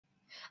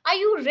Are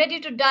you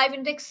ready to dive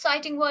into the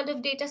exciting world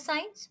of data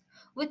science?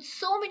 With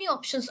so many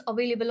options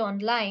available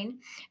online,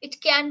 it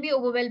can be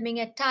overwhelming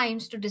at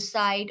times to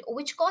decide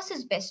which course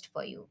is best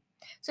for you.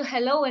 So,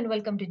 hello and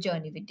welcome to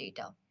Journey with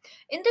Data.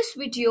 In this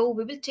video,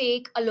 we will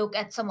take a look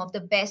at some of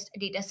the best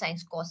data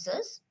science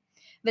courses.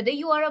 Whether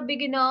you are a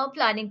beginner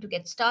planning to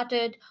get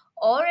started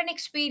or an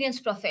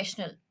experienced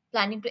professional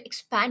planning to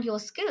expand your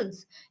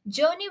skills,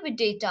 Journey with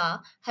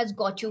Data has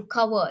got you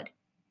covered.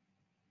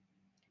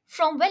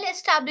 From well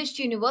established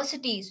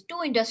universities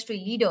to industry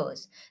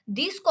leaders,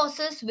 these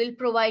courses will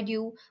provide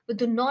you with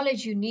the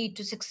knowledge you need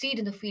to succeed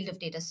in the field of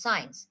data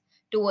science.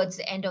 Towards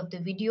the end of the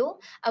video,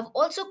 I've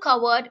also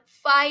covered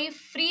 5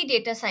 free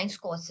data science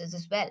courses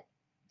as well.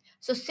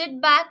 So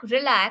sit back,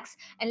 relax,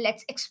 and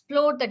let's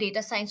explore the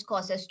data science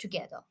courses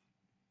together.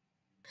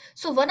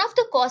 So one of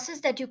the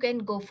courses that you can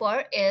go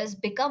for is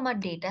Become a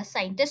Data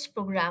Scientist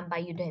program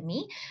by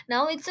Udemy.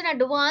 Now it's an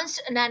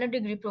advanced nano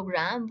degree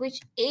program which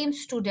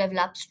aims to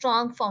develop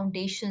strong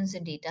foundations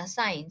in data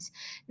science.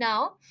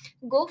 Now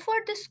go for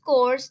this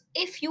course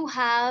if you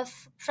have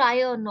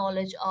prior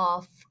knowledge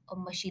of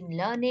machine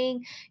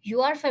learning,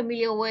 you are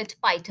familiar with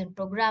Python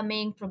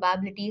programming,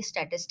 probability,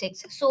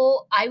 statistics.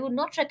 So I would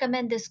not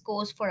recommend this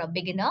course for a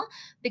beginner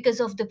because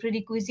of the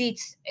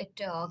prerequisites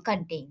it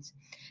contains.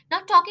 Now,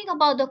 talking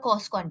about the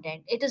course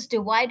content, it is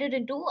divided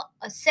into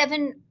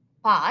 7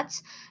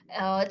 parts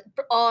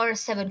or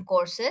 7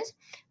 courses.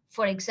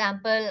 For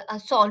example,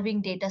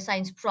 solving data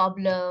science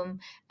problem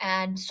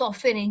and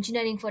software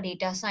engineering for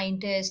data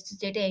scientists,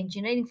 data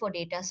engineering for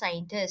data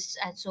scientists,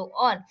 and so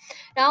on.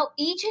 Now,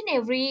 each and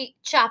every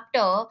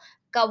chapter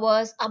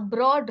covers a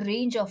broad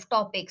range of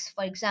topics.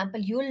 For example,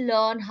 you'll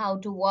learn how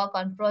to work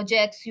on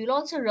projects. You'll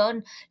also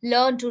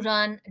learn to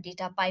run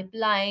data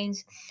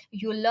pipelines.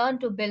 You learn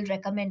to build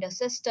recommender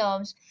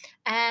systems,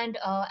 and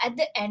at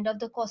the end of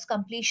the course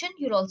completion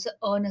you'll also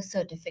earn a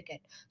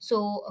certificate.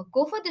 So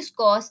go for this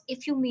course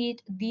if you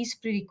meet these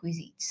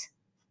prerequisites.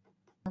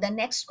 The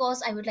next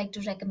course I would like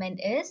to recommend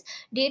is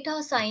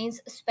Data Science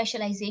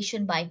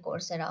Specialization by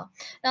Coursera.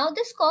 Now,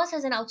 this course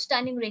has an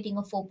outstanding rating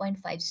of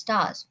 4.5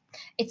 stars.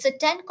 It's a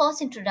 10 course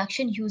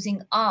introduction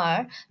using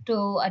R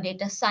to a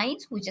data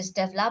science, which is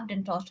developed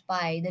and taught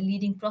by the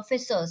leading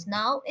professors.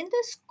 Now, in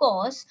this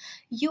course,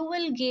 you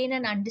will gain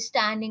an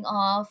understanding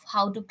of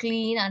how to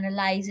clean,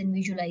 analyze, and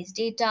visualize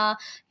data.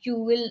 You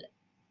will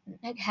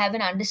have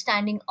an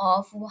understanding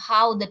of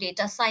how the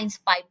data science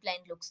pipeline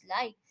looks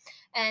like,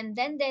 and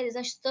then there is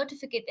a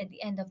certificate at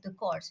the end of the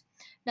course.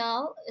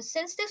 Now,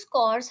 since this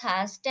course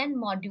has 10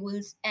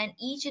 modules and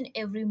each and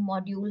every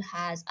module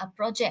has a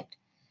project,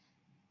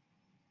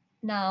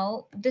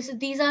 now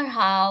these are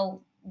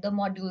how the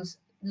modules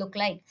look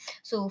like.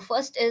 So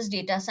first is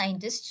data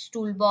scientists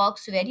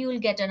toolbox, where you will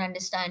get an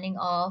understanding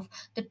of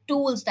the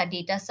tools that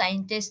data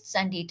scientists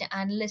and data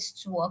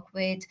analysts work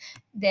with.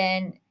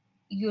 Then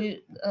you'll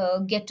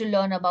get to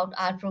learn about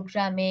R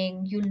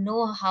programming. You'll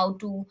know how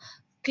to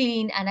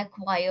clean and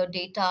acquire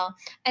data,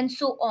 and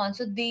so on.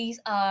 So these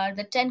are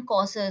the 10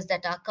 courses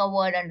that are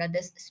covered under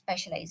this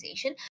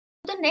specialization.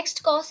 The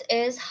next course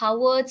is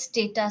Harvard's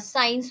Data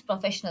Science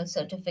Professional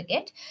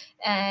Certificate,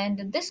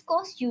 and this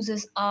course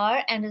uses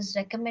R and is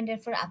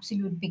recommended for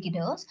absolute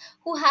beginners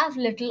who have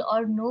little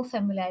or no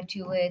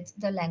familiarity with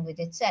the language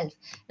itself.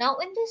 Now,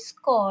 in this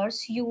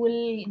course, you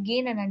will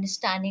gain an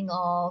understanding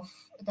of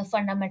the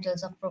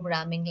fundamentals of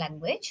programming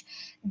language.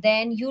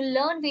 Then you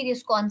learn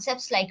various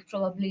concepts like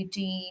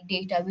probability,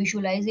 data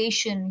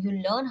visualization. You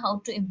learn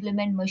how to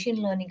implement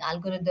machine learning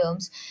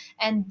algorithms,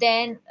 and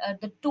then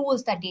the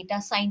tools that data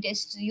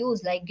scientists use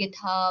like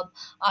GitHub,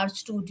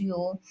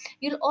 RStudio.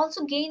 You'll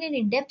also gain an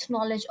in-depth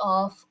knowledge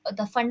of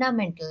the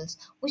fundamentals,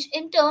 which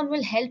in turn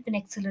will help in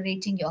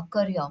accelerating your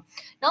career.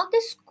 Now,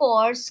 this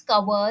course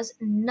covers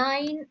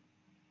 9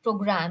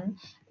 program,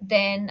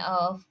 then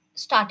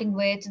starting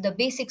with the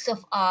basics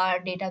of R,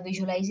 data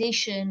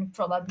visualization,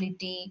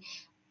 probability,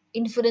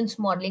 inference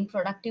modeling,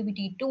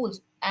 productivity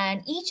tools.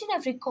 And each and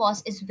every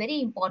course is very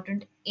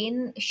important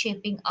in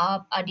shaping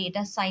up a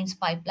data science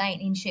pipeline,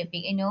 in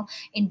shaping,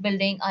 in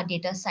building a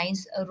data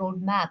science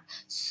roadmap.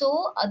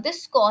 So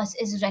this course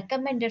is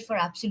recommended for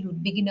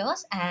absolute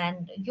beginners,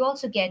 and you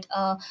also get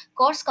a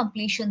course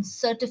completion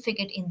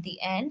certificate in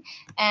the end.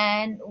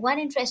 And one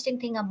interesting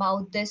thing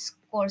about this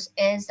course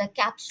is the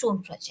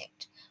capstone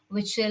project,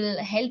 which will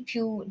help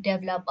you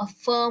develop a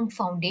firm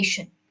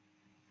foundation.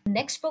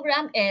 Next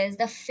program is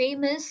the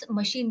famous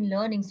machine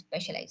learning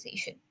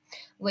specialization,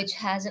 which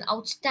has an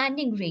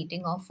outstanding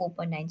rating of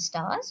 4.9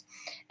 stars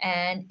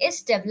and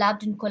is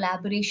developed in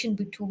collaboration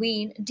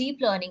between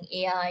deep learning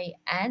AI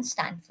and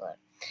Stanford.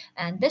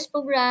 And this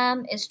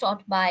program is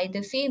taught by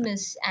the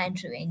famous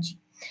Andrew Ng.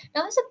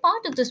 Now, as a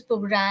part of this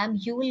program,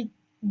 you will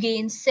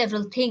gain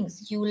several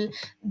things. You'll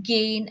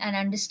gain an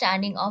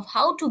understanding of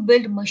how to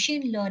build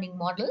machine learning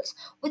models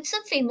with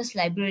some famous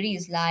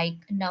libraries like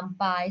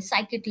NumPy,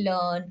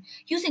 scikit-learn,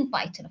 using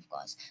Python, of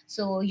course.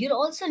 So you'll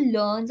also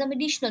learn some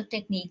additional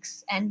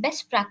techniques and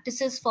best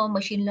practices for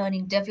machine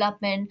learning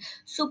development,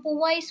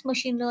 supervised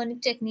machine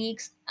learning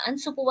techniques,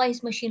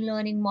 unsupervised machine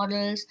learning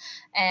models,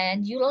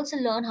 and you'll also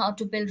learn how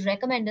to build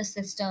recommender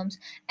systems.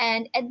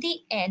 And at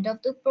the end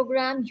of the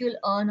program, you'll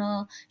earn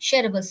a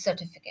shareable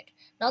certificate.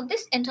 Now,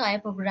 this entire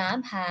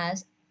program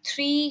has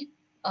three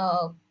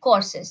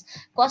courses.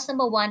 Course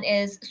number one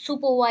is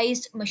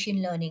supervised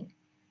machine learning,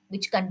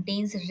 which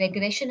contains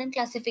regression and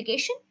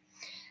classification.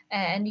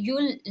 And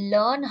you'll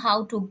learn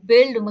how to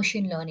build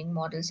machine learning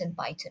models in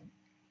Python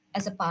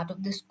as a part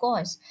of this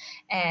course.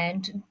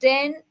 And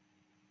then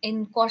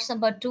in course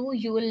number two,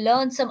 you will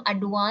learn some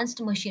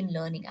advanced machine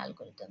learning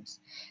algorithms.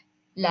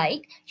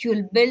 Like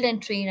you'll build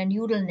and train a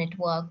neural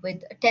network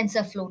with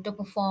TensorFlow to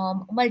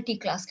perform multi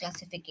class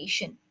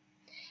classification.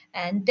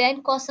 And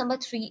then course number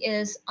three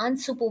is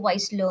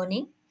unsupervised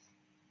learning,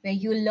 where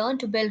you learn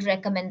to build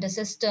recommender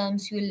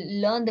systems, you'll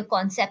learn the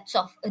concepts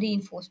of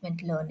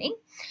reinforcement learning.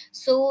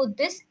 So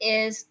this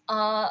is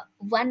a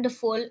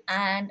wonderful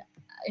and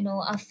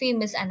a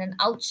famous and an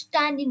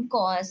outstanding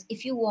course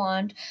if you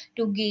want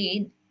to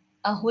gain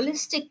a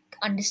holistic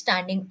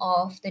understanding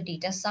of the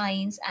data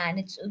science and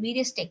its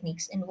various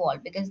techniques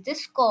involved, because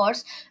this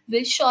course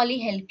will surely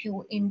help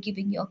you in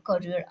giving your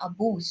career a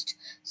boost.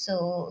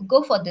 So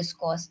go for this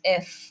course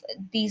if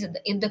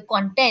if the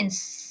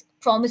contents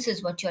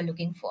promises what you're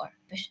looking for.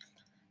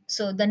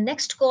 So the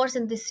next course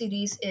in this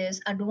series is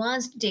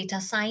Advanced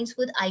Data Science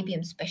with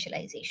IBM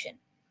Specialization.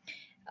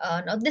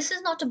 Now, this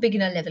is not a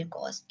beginner level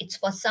course. It's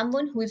for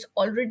someone who is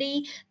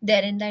already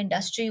there in the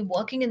industry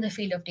working in the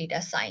field of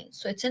data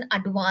science. So it's an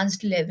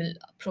advanced level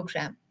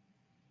program.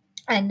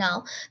 And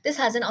now this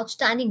has an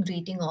outstanding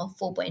rating of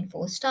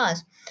 4.4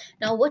 stars.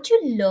 Now, what you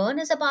learn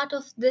as a part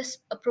of this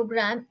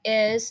program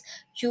is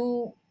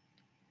you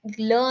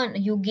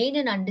you gain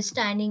an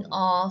understanding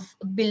of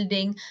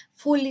building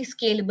fully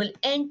scalable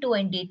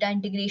end-to-end data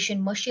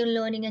integration, machine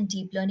learning and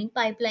deep learning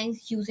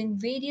pipelines using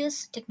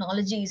various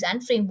technologies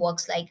and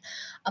frameworks like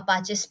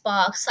Apache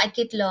Spark,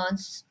 scikit-learn,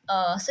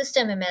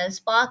 system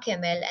Spark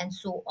ML, and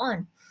so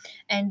on.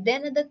 And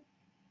then at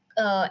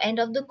the end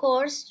of the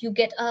course, you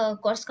get a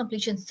course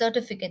completion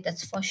certificate,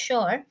 that's for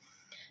sure.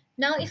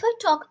 Now, if I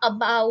talk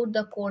about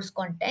the course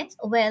contents,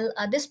 well,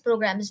 this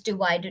program is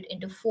divided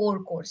into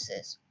four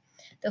courses.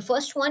 The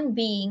first one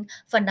being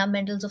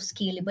Fundamentals of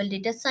Scalable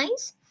Data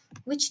Science,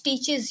 which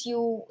teaches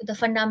you the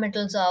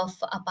fundamentals of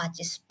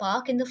Apache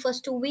Spark in the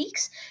first 2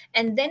 weeks.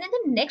 And then in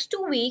the next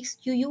 2 weeks,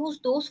 you use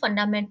those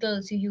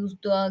fundamentals, you use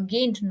the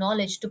gained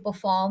knowledge to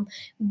perform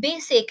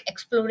basic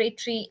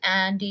exploratory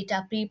and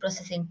data pre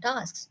processing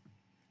tasks.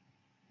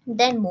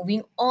 Then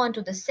moving on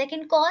to the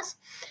second course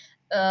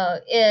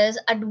is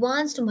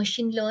advanced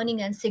machine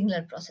learning and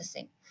signal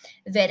processing,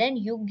 wherein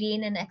you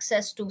gain an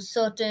access to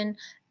certain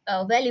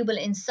valuable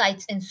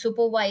insights in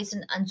supervised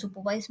and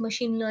unsupervised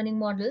machine learning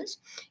models.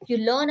 You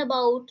learn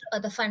about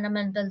the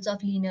fundamentals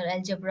of linear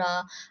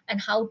algebra and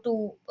how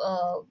to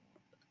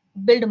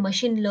build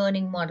machine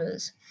learning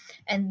models.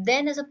 And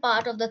then, as a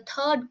part of the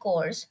third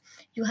course,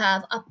 you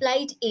have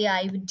applied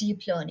AI with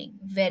deep learning,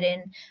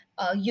 wherein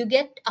you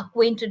get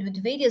acquainted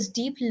with various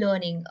deep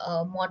learning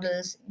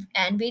models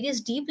and various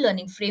deep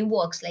learning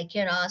frameworks like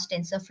Keras,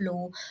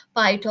 TensorFlow,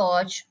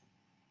 PyTorch,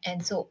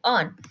 and so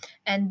on.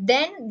 And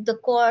then the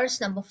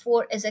course number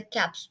four is a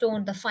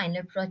capstone, the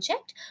final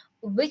project,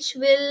 which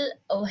will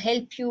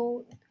help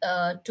you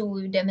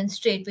to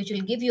demonstrate, which will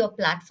give you a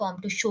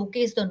platform to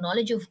showcase the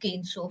knowledge you've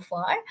gained so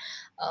far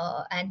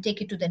and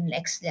take it to the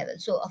next level.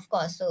 So, of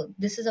course, so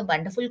this is a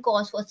wonderful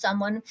course for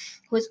someone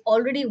who is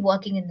already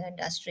working in the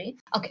industry.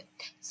 Okay,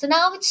 so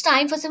now it's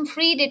time for some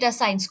free data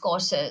science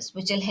courses,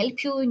 which will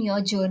help you in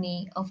your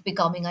journey of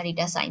becoming a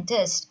data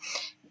scientist.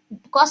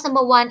 Course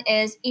number one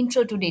is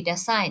Intro to Data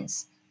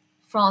Science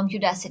from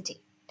Udacity.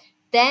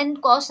 Then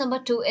course number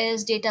two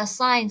is Data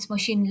Science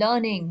Machine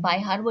Learning by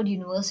Harvard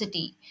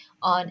University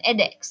on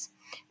edX.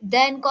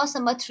 Then course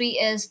number three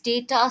is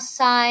Data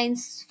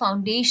Science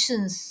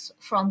Foundations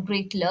from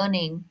Great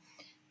Learning.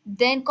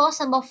 Then course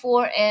number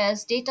four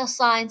is Data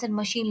Science and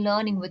Machine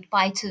Learning with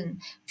Python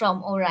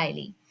from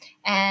O'Reilly.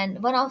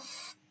 And one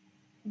of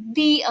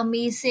the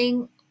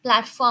amazing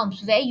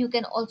platforms where you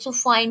can also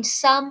find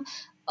some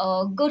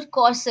good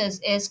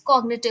courses is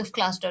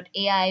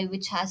cognitiveclass.ai,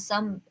 which has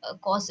some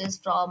courses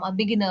from a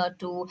beginner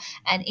to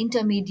an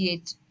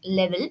intermediate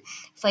level.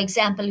 For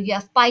example, you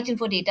have Python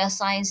for data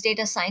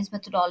science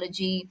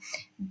methodology.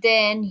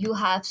 Then you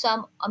have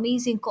some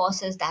amazing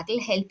courses that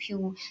will help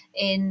you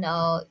in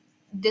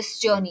this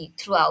journey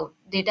throughout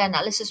data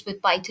analysis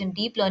with Python,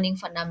 deep learning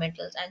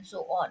fundamentals, and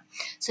so on.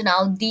 So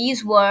now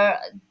these were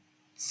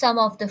some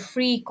of the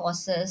free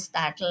courses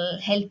that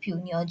will help you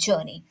in your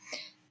journey.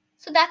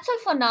 So that's all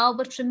for now,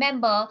 but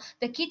remember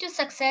the key to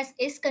success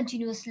is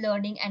continuous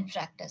learning and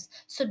practice.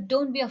 So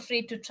don't be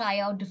afraid to try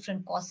out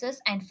different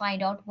courses and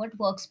find out what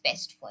works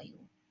best for you.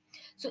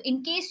 So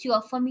in case you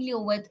are familiar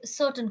with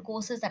certain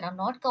courses that are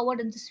not covered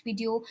in this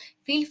video,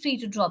 feel free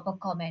to drop a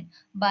comment.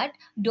 But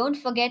don't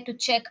forget to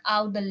check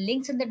out the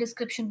links in the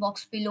description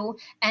box below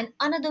and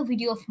another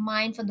video of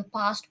mine from the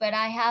past where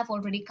I have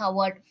already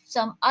covered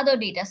some other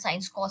data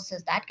science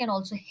courses that can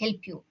also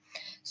help you.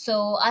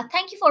 So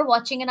thank you for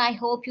watching, and I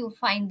hope you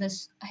find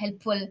this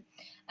helpful.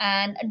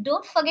 And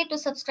don't forget to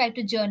subscribe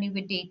to Journey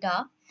with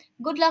Data.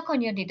 Good luck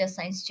on your data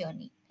science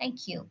journey.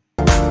 Thank you.